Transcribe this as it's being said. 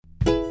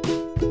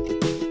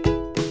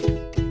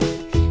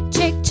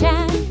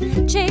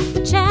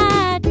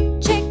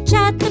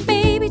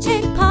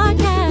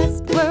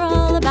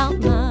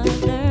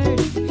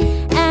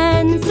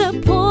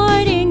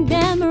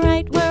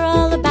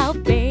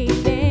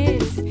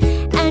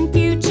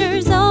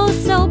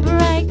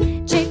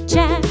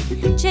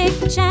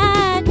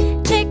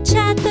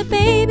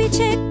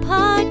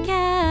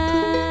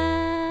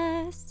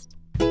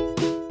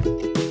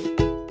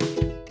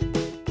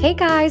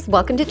guys,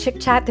 welcome to Chick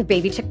Chat, the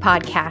Baby Chick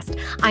podcast.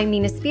 I'm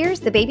Nina Spears,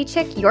 the Baby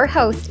Chick, your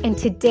host, and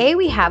today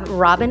we have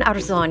Robin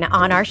Arzon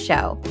on our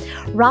show.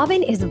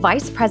 Robin is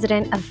Vice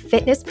President of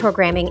Fitness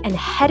Programming and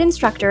Head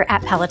Instructor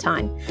at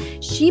Peloton.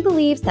 She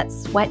believes that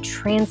sweat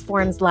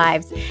transforms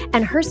lives,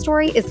 and her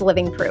story is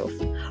living proof.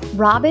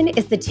 Robin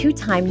is the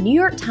two-time New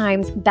York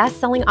Times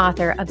bestselling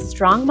author of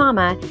Strong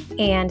Mama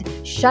and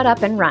Shut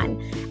Up and Run,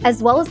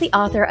 as well as the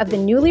author of the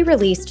newly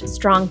released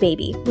Strong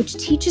Baby, which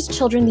teaches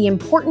children the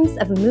importance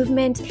of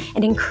movement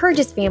and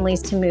encourages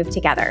families to move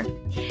together.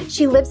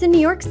 She lives in New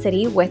York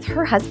City with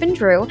her husband,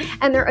 Drew,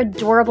 and their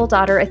adorable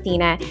daughter,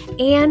 Athena,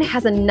 and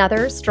has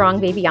another strong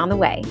baby on the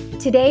way.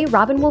 Today,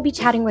 Robin will be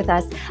chatting with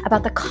us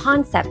about the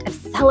concept of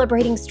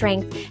celebrating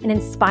strength and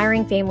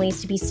inspiring families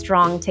to be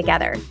strong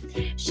together.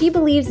 She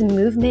believes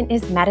movement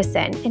is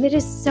medicine, and it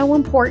is so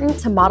important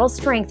to model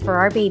strength for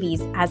our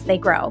babies as they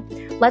grow.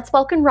 Let's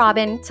welcome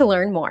Robin to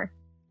learn more.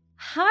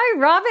 Hi,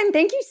 Robin.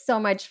 Thank you so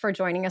much for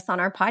joining us on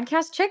our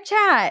podcast, Chick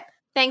Chat.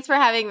 Thanks for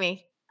having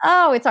me.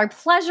 Oh, it's our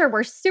pleasure.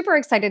 We're super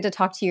excited to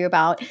talk to you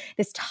about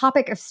this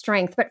topic of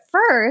strength. But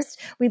first,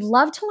 we'd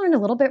love to learn a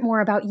little bit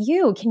more about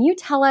you. Can you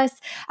tell us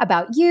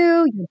about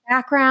you, your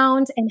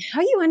background, and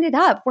how you ended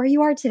up where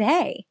you are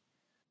today?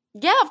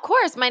 Yeah, of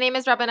course. My name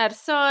is Robin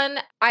Arzon.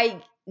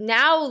 I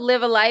now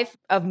live a life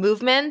of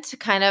movement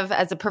kind of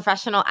as a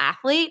professional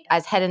athlete,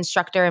 as head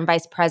instructor and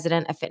vice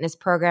president of fitness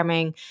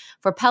programming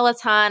for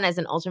Peloton, as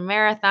an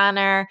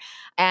ultramarathoner,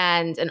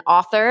 and an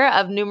author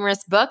of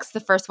numerous books.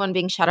 The first one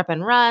being Shut Up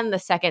and Run, the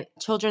second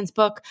children's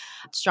book,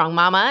 Strong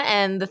Mama,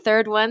 and the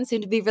third one,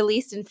 soon to be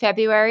released in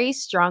February,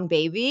 Strong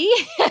Baby.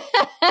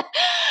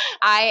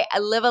 I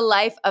live a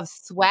life of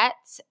sweat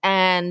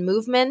and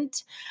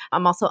movement.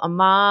 I'm also a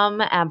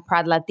mom, I'm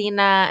proud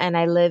Latina, and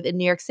I live in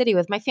New York City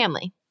with my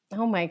family.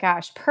 Oh my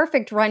gosh,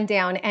 perfect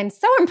rundown and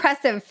so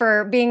impressive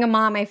for being a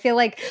mom. I feel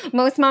like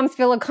most moms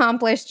feel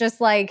accomplished just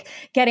like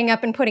getting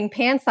up and putting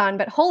pants on,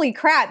 but holy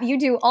crap, you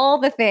do all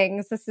the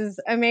things. This is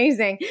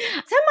amazing.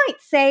 Some might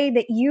say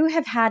that you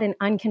have had an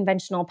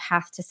unconventional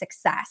path to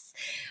success.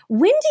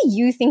 When do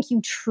you think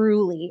you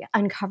truly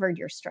uncovered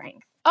your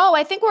strength? Oh,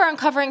 I think we're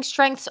uncovering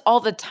strengths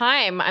all the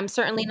time. I'm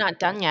certainly not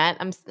done yet.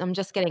 I'm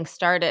just getting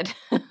started.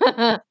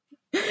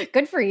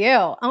 Good for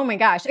you. Oh my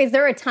gosh. Is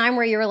there a time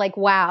where you were like,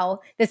 wow,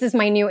 this is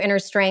my new inner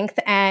strength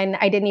and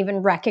I didn't even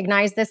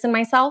recognize this in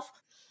myself?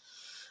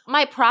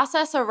 My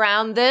process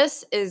around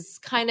this is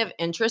kind of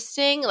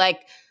interesting.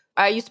 Like,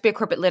 I used to be a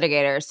corporate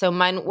litigator. So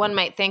one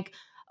might think,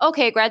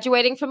 okay,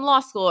 graduating from law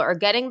school or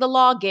getting the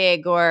law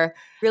gig or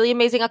really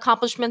amazing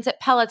accomplishments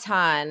at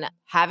Peloton,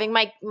 having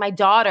my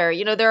daughter,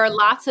 there are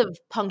lots of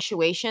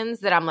punctuations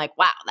that I'm like,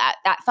 wow,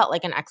 that felt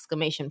like an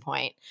exclamation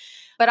point.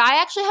 But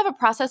I actually have a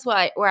process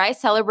where I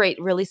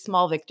celebrate really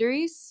small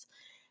victories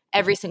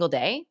every single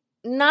day.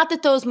 Not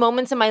that those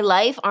moments in my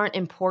life aren't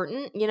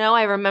important.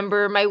 I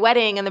remember my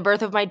wedding and the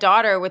birth of my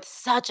daughter with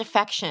such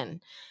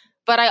affection.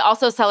 But I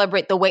also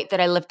celebrate the weight that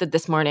I lifted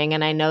this morning,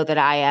 and I know that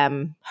I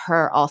am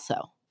her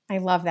also. I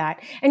love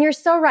that. And you're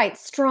so right.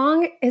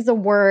 Strong is a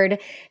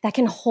word that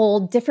can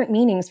hold different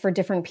meanings for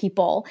different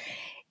people.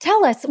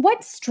 Tell us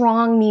what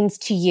strong means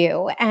to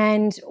you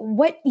and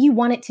what you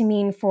want it to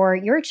mean for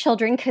your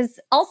children, because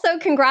also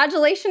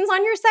congratulations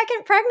on your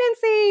second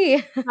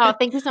pregnancy. Oh,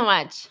 thank you so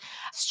much.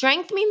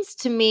 Strength means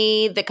to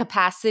me the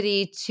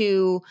capacity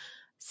to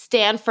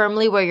stand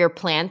firmly where you're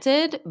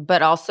planted,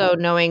 but also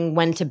knowing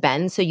when to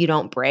bend so you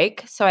don't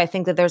break. So I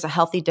think that there's a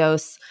healthy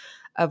dose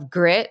of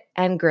grit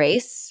and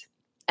grace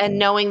and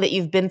knowing that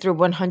you've been through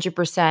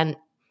 100%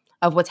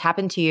 of what's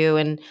happened to you,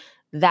 and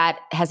that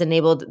has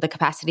enabled the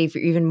capacity for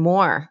even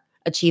more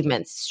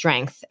achievements,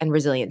 strength, and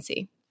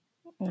resiliency.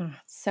 Oh,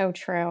 so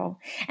true.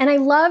 And I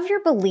love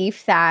your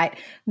belief that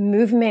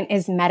movement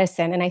is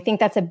medicine. And I think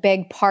that's a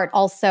big part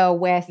also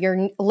with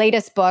your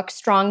latest book,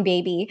 Strong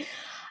Baby.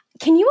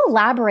 Can you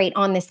elaborate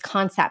on this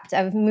concept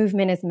of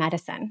movement as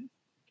medicine?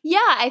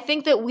 Yeah, I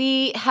think that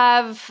we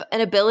have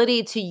an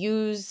ability to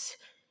use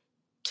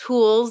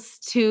tools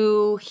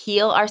to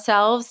heal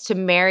ourselves, to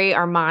marry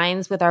our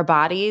minds with our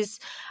bodies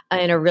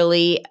in a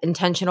really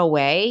intentional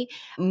way.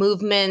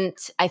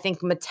 Movement, I think,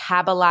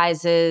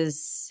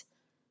 metabolizes.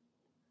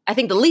 I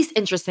think the least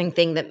interesting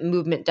thing that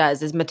movement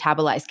does is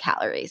metabolize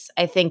calories.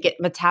 I think it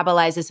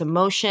metabolizes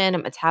emotion,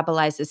 it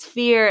metabolizes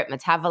fear, it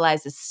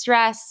metabolizes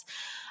stress.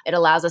 It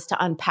allows us to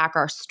unpack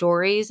our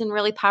stories in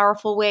really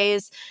powerful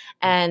ways.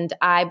 And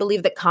I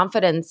believe that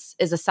confidence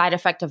is a side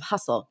effect of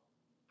hustle.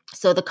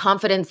 So the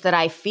confidence that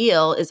I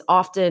feel is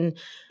often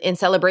in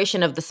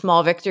celebration of the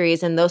small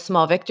victories, and those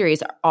small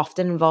victories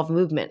often involve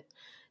movement.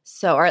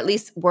 So, or at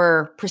least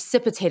were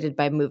precipitated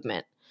by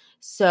movement.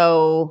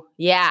 So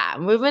yeah,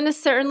 movement is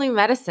certainly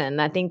medicine.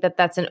 I think that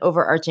that's an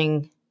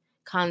overarching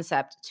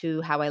concept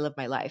to how I live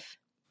my life.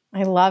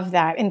 I love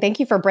that. And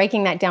thank you for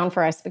breaking that down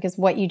for us, because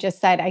what you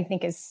just said, I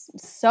think, is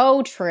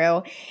so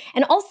true.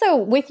 And also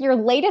with your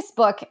latest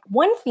book,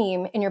 one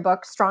theme in your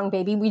book, Strong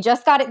Baby, we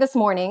just got it this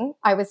morning.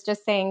 I was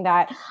just saying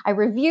that I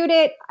reviewed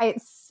it.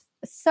 It's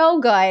So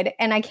good.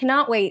 And I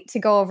cannot wait to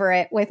go over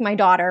it with my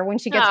daughter when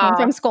she gets home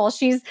from school.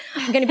 She's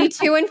going to be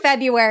 2 in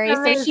February.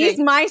 So she's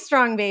my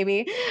strong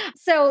baby.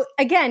 So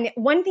again,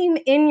 one theme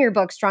in your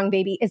book, Strong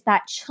Baby, is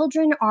that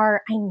children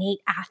are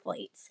innate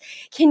athletes.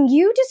 Can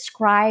you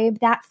describe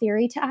that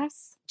theory to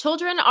us?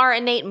 Children are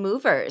innate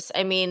movers.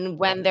 I mean,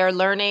 when they're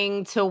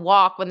learning to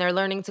walk, when they're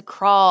learning to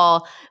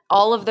crawl,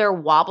 all of their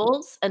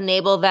wobbles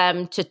enable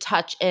them to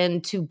touch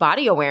into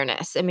body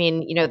awareness. I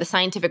mean, the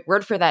scientific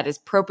word for that is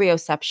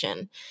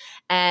proprioception.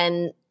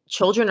 And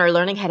children are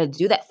learning how to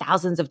do that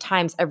thousands of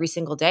times every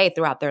single day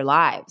throughout their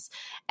lives.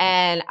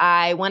 And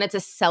I wanted to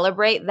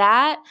celebrate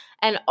that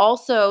and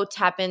also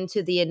tap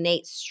into the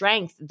innate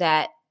strength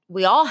that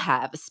we all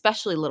have,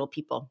 especially little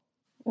people.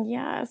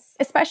 Yes,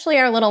 especially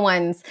our little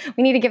ones.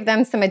 We need to give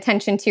them some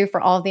attention too for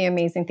all the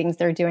amazing things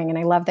they're doing. And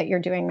I love that you're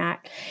doing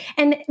that.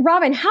 And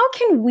Robin, how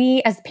can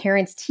we as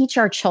parents teach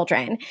our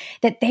children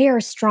that they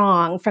are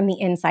strong from the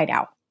inside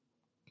out?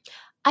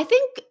 I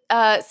think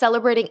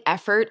celebrating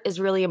effort is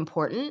really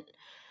important.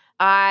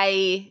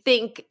 I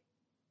think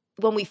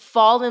when we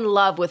fall in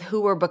love with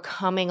who we're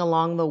becoming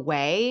along the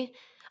way,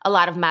 a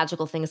lot of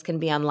magical things can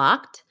be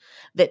unlocked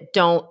that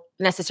don't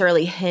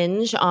necessarily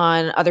hinge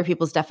on other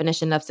people's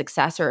definition of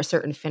success or a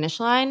certain finish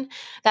line.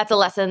 That's a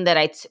lesson that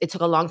it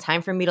took a long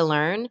time for me to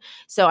learn.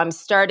 So I'm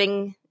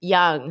starting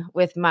young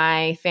with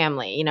my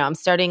family. I'm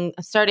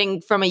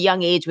starting from a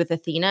young age with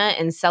Athena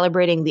and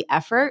celebrating the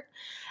effort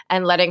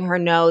and letting her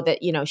know that,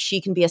 she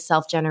can be a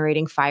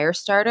self-generating fire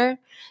starter.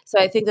 So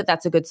I think that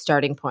that's a good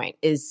starting point,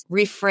 is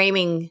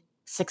reframing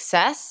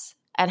success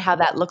and how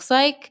that looks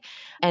like,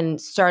 and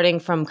starting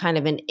from kind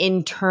of an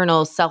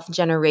internal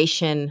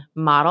self-generation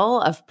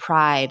model of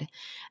pride,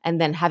 and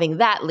then having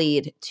that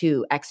lead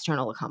to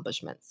external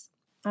accomplishments.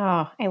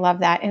 Oh, I love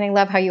that. And I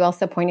love how you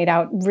also pointed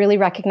out really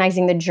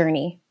recognizing the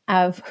journey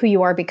of who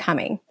you are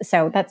becoming.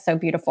 So that's so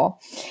beautiful.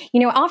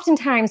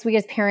 Oftentimes we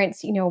as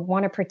parents,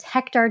 want to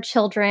protect our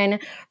children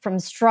from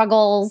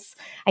struggles.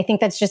 I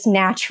think that's just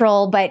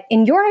natural. But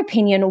in your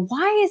opinion,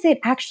 why is it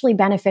actually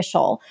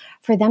beneficial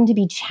for them to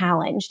be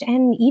challenged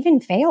and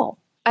even fail?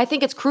 I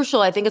think it's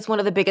crucial. I think it's one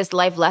of the biggest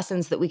life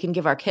lessons that we can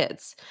give our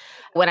kids.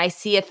 When I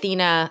see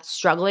Athena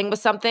struggling with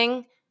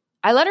something,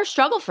 I let her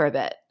struggle for a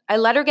bit. I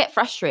let her get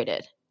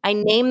frustrated. I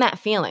name that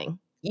feeling.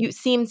 You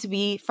seem to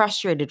be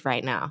frustrated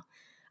right now.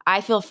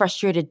 I feel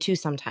frustrated too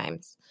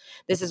sometimes.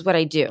 This is what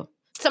I do.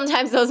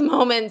 Sometimes those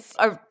moments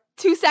are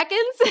 2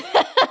 seconds.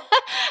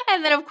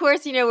 And then, of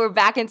course, we're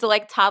back into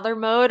like toddler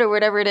mode or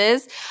whatever it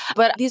is.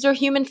 But these are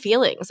human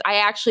feelings. I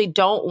actually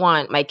don't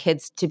want my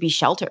kids to be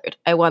sheltered.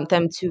 I want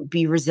them to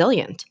be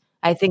resilient.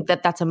 I think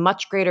that that's a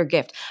much greater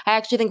gift. I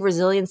actually think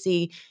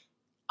resiliency,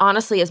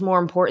 honestly, is more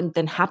important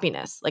than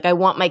happiness. Like, I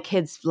want my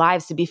kids'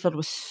 lives to be filled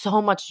with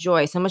so much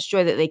joy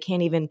that they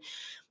can't even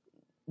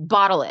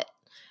bottle it.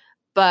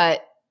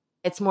 But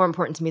it's more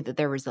important to me that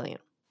they're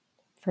resilient.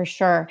 For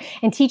sure.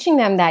 And teaching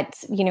them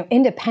that,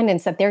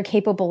 independence, that they're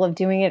capable of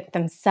doing it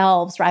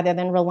themselves rather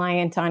than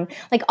reliant on,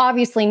 like,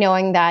 obviously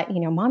knowing that,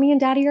 mommy and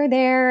daddy are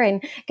there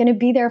and going to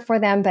be there for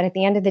them. But at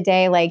the end of the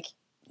day, like,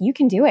 you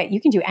can do it.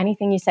 You can do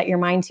anything you set your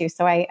mind to.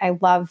 So I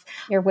love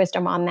your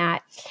wisdom on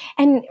that.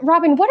 And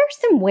Robin, what are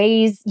some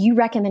ways you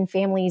recommend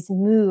families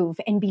move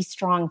and be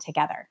strong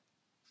together?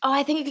 Oh,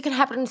 I think it can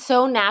happen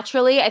so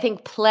naturally. I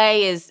think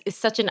play is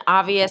such an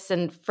obvious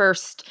and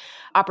first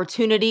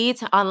opportunity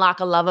to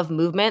unlock a love of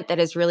movement that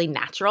is really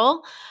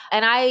natural.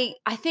 And I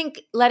think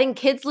letting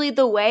kids lead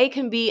the way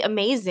can be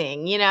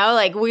amazing.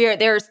 Like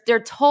they're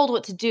told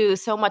what to do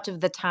so much of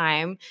the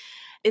time.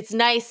 It's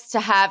nice to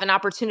have an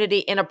opportunity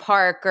in a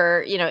park or,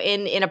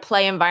 in a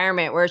play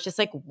environment where it's just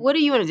like, what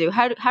do you want to do?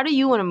 How do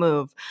you want to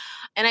move?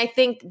 And I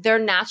think their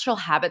natural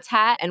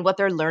habitat and what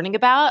they're learning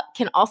about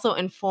can also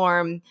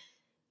inform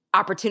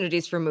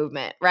opportunities for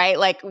movement, right?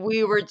 Like,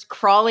 we were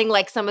crawling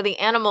like some of the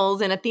animals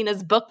in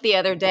Athena's book the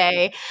other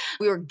day.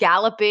 We were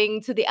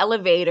galloping to the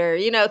elevator,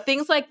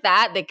 things like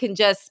that can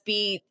just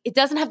be, it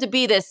doesn't have to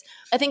be this.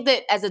 I think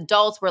that as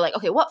adults, we're like,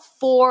 okay, what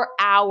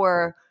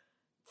 4-hour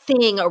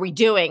thing are we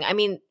doing? I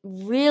mean,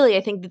 really,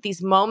 I think that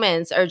these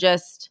moments are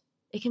just,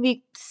 it can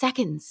be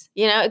seconds,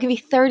 it can be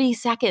 30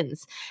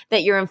 seconds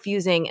that you're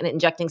infusing and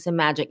injecting some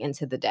magic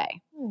into the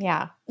day.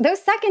 Yeah.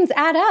 Those seconds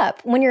add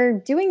up when you're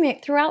doing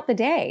it throughout the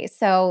day.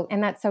 So,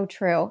 and that's so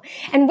true.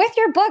 And with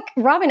your book,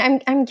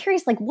 Robin, I'm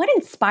curious, like, what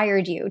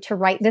inspired you to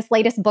write this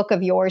latest book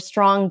of yours,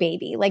 Strong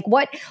Baby? Like,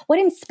 what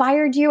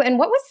inspired you and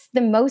what was the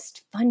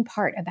most fun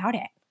part about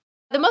it?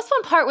 The most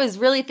fun part was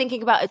really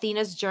thinking about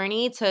Athena's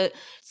journey to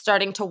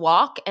starting to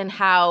walk and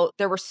how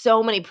there were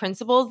so many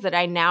principles that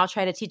I now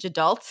try to teach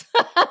adults,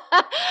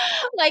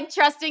 like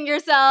trusting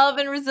yourself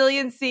and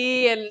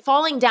resiliency, and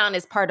falling down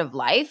is part of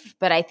life.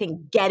 But I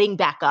think getting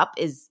back up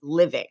is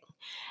living.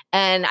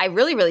 And I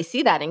really, really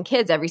see that in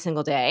kids every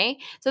single day.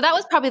 So that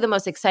was probably the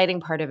most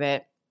exciting part of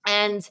it.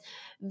 And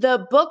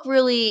the book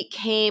really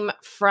came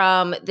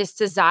from this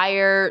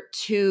desire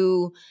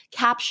to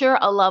capture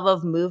a love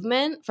of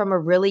movement from a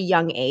really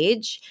young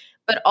age,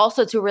 but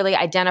also to really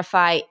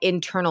identify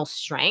internal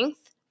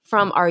strength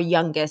from our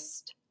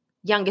youngest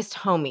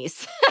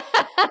homies.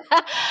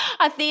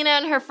 Athena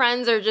and her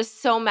friends are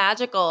just so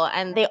magical,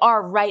 and they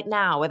are right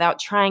now without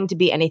trying to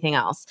be anything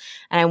else.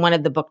 And I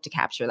wanted the book to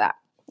capture that.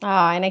 Oh,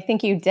 and I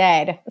think you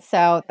did.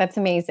 So that's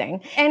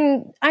amazing.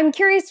 And I'm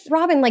curious,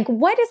 Robin, like,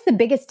 what is the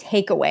biggest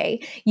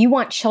takeaway you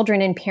want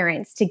children and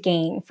parents to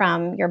gain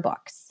from your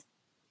books?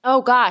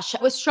 Oh gosh,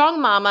 with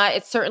Strong Mama,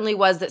 it certainly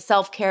was that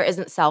self-care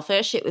isn't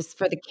selfish. It was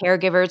for the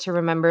caregiver to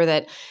remember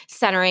that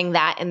centering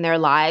that in their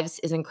lives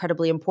is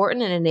incredibly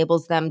important and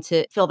enables them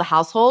to fill the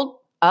household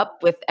up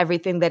with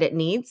everything that it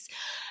needs.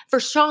 For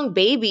Strong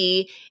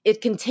Baby,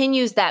 it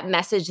continues that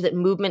message that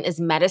movement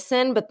is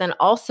medicine, but then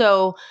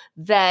also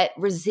that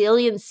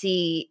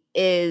resiliency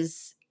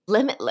is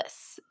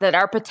limitless, that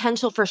our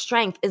potential for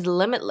strength is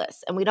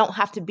limitless. And we don't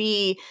have to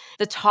be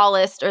the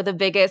tallest or the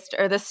biggest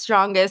or the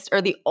strongest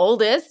or the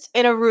oldest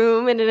in a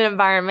room, in an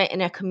environment,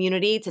 in a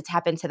community to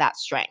tap into that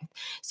strength.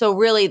 So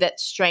really that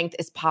strength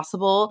is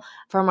possible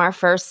from our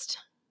first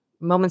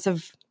moments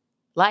of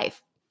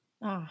life.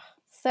 Oh,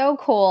 so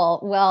cool.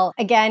 Well,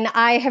 again,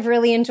 I have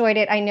really enjoyed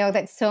it. I know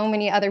that so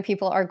many other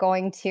people are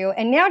going to.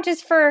 And now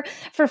just for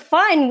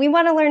fun, we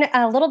want to learn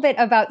a little bit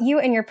about you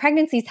and your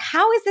pregnancies.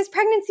 How is this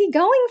pregnancy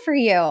going for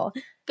you?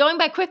 Going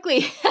by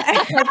quickly.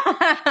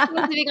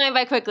 Going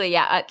by quickly.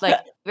 Yeah. Like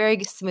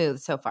very smooth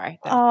so far.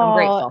 I'm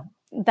grateful.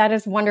 That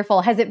is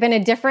wonderful. Has it been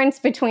a difference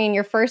between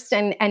your first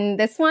and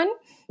this one?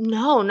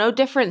 No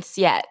difference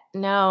yet.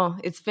 No,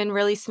 it's been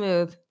really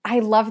smooth. I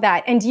love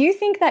that. And do you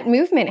think that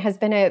movement has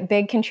been a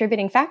big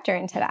contributing factor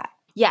into that?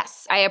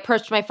 Yes. I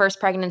approached my first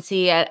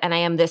pregnancy and I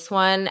am this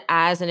one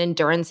as an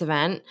endurance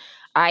event.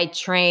 I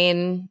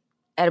train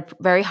at a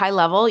very high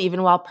level,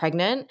 even while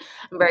pregnant.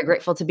 I'm very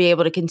grateful to be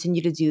able to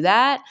continue to do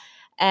that.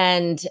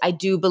 And I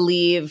do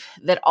believe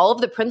that all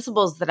of the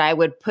principles that I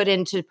would put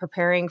into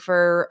preparing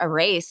for a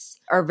race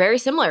are very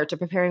similar to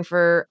preparing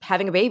for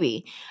having a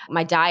baby.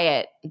 My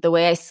diet, the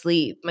way I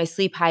sleep, my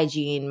sleep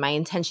hygiene, my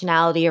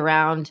intentionality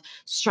around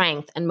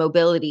strength and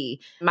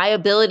mobility, my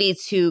ability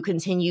to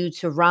continue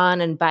to run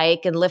and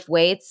bike and lift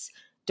weights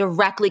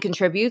directly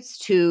contributes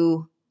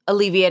to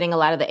alleviating a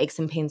lot of the aches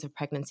and pains of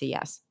pregnancy,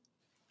 yes.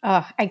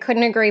 Oh, I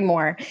couldn't agree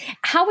more.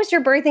 How was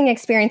your birthing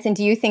experience? And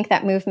do you think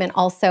that movement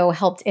also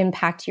helped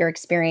impact your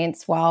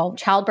experience while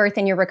childbirth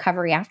and your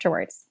recovery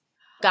afterwards?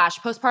 Gosh,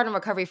 postpartum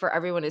recovery for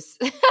everyone is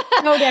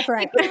so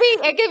different.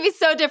 It can be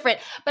so different.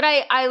 But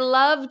I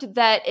loved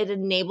that it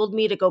enabled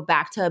me to go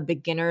back to a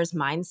beginner's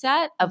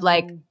mindset of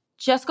like,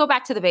 just go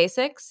back to the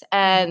basics.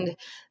 And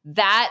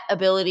that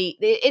ability,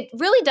 it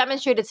really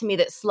demonstrated to me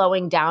that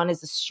slowing down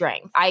is a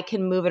strength. I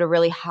can move at a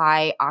really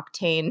high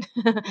octane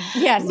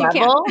yes,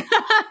 level. You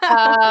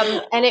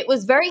can. And it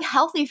was very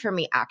healthy for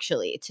me,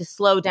 actually, to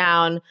slow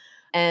down.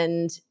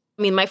 And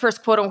I mean, my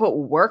first quote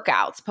unquote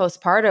workouts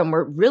postpartum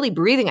were really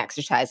breathing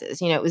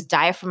exercises. You know, it was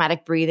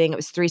diaphragmatic breathing. It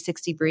was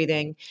 360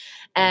 breathing.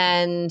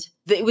 And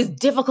it was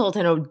difficult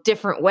in a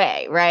different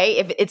way, right?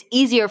 If it's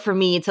easier for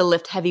me to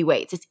lift heavy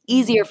weights, it's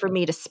easier for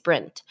me to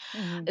sprint.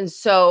 And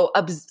so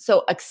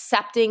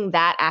accepting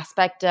that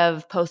aspect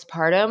of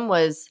postpartum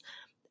was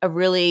a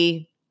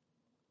really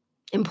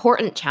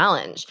important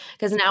challenge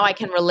because now I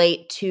can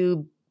relate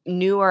to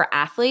newer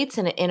athletes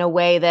in a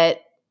way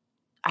that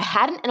I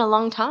hadn't in a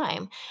long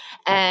time.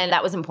 And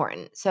that was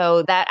important.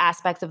 So that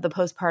aspect of the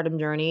postpartum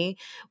journey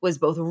was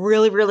both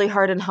really, really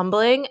hard and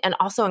humbling and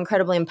also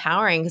incredibly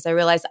empowering because I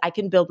realized I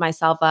can build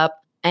myself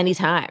up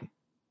anytime.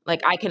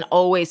 Like I can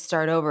always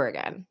start over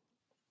again.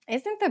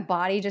 Isn't the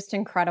body just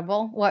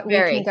incredible what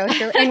Very. We can go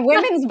through? And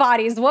women's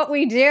bodies, what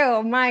we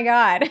do, my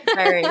God.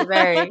 Very,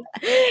 very.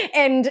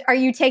 And are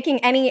you taking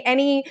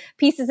any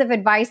pieces of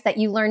advice that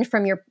you learned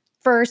from your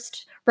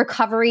first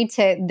recovery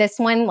to this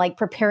one, like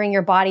preparing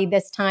your body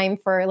this time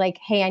for like,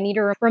 hey, I need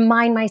to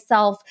remind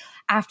myself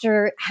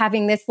after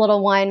having this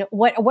little one,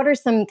 what are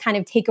some kind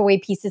of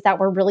takeaway pieces that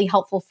were really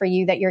helpful for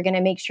you that you're going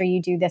to make sure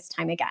you do this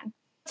time again?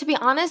 To be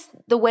honest,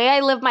 the way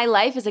I live my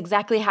life is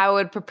exactly how I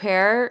would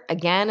prepare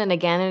again and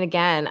again and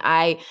again.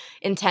 I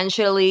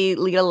intentionally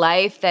lead a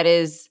life that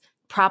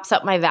props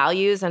up my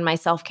values and my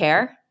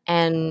self-care,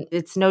 and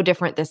it's no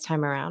different this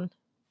time around.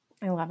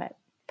 I love it.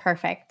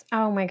 Perfect.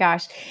 Oh my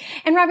gosh.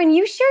 And Robin,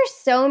 you share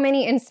so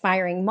many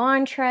inspiring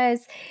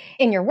mantras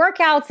in your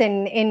workouts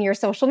and in your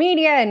social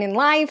media and in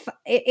life.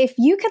 If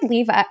you could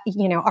leave,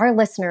 our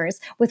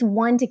listeners with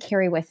one to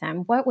carry with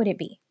them, what would it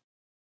be?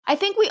 I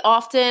think we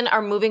often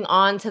are moving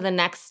on to the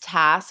next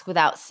task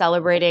without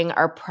celebrating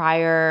our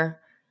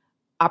prior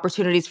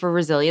opportunities for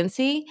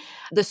resiliency.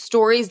 The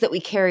stories that we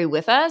carry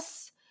with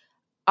us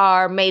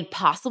are made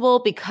possible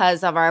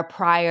because of our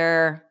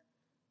prior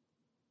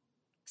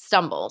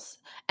stumbles.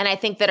 And I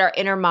think that our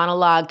inner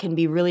monologue can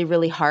be really,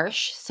 really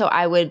harsh. So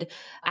I would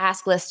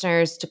ask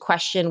listeners to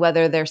question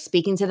whether they're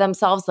speaking to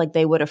themselves like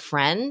they would a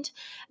friend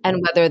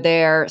and whether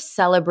they're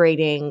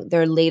celebrating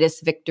their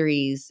latest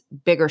victories,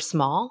 big or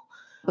small.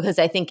 Because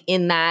I think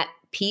in that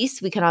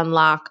piece, we can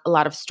unlock a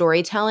lot of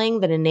storytelling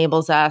that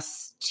enables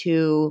us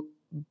to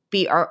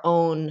be our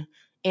own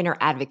inner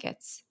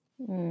advocates.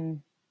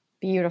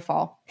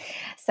 Beautiful.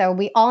 So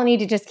we all need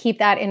to just keep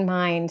that in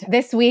mind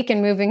this week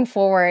and moving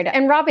forward.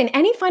 And Robin,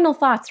 any final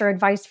thoughts or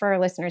advice for our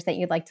listeners that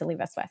you'd like to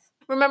leave us with?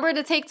 Remember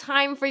to take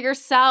time for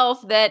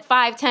yourself, that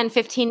 5, 10,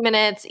 15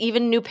 minutes,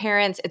 even new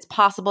parents, it's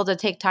possible to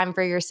take time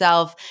for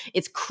yourself.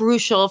 It's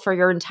crucial for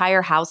your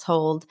entire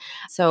household.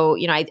 So,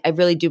 I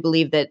really do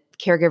believe that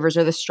caregivers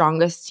are the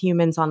strongest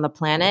humans on the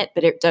planet,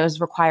 but it does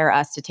require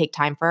us to take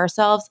time for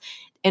ourselves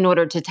in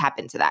order to tap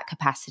into that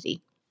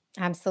capacity.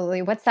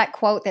 Absolutely. What's that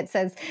quote that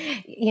says,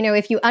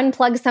 if you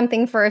unplug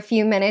something for a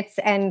few minutes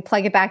and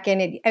plug it back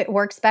in, it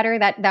works better?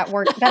 That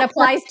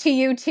applies to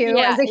you too,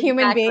 as a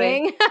human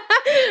being.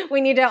 We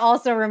need to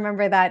also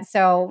remember that.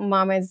 So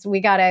mamas,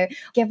 we got to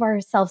give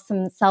ourselves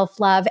some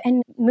self-love,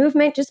 and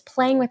movement. Just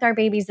playing with our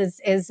babies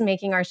is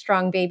making our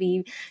strong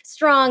baby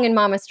strong and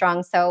mama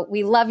strong. So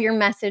we love your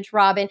message,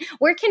 Robin.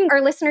 Where can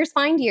our listeners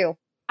find you?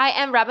 I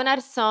am Robin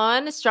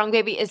Arzon. Strong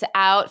Baby is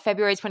out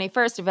February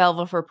 21st,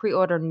 available for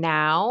pre-order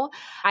now.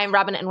 I'm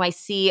Robin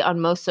NYC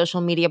on most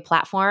social media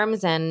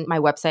platforms, and my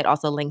website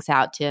also links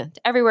out to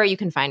everywhere you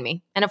can find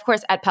me. And of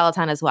course, at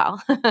Peloton as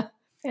well.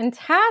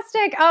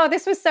 Fantastic. Oh,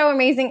 this was so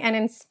amazing and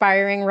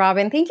inspiring,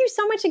 Robin. Thank you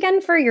so much again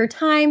for your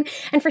time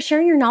and for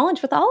sharing your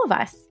knowledge with all of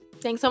us.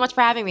 Thanks so much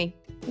for having me.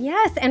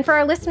 Yes, and for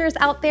our listeners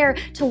out there,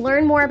 to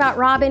learn more about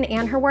Robin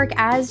and her work,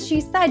 as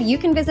she said, you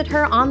can visit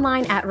her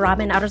online at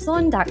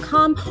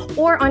robinarzon.com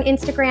or on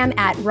Instagram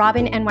at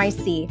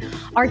robinnyc.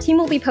 Our team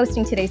will be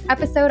posting today's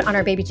episode on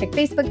our Baby Chick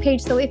Facebook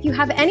page, so if you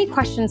have any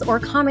questions or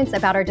comments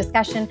about our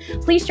discussion,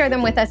 please share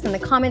them with us in the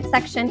comments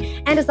section.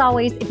 And as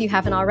always, if you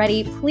haven't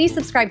already, please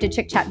subscribe to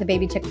Chick Chat, the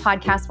Baby Chick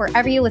podcast,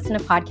 wherever you listen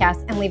to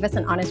podcasts, and leave us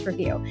an honest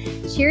review.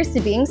 Cheers to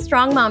being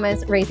strong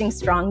mamas raising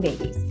strong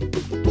babies.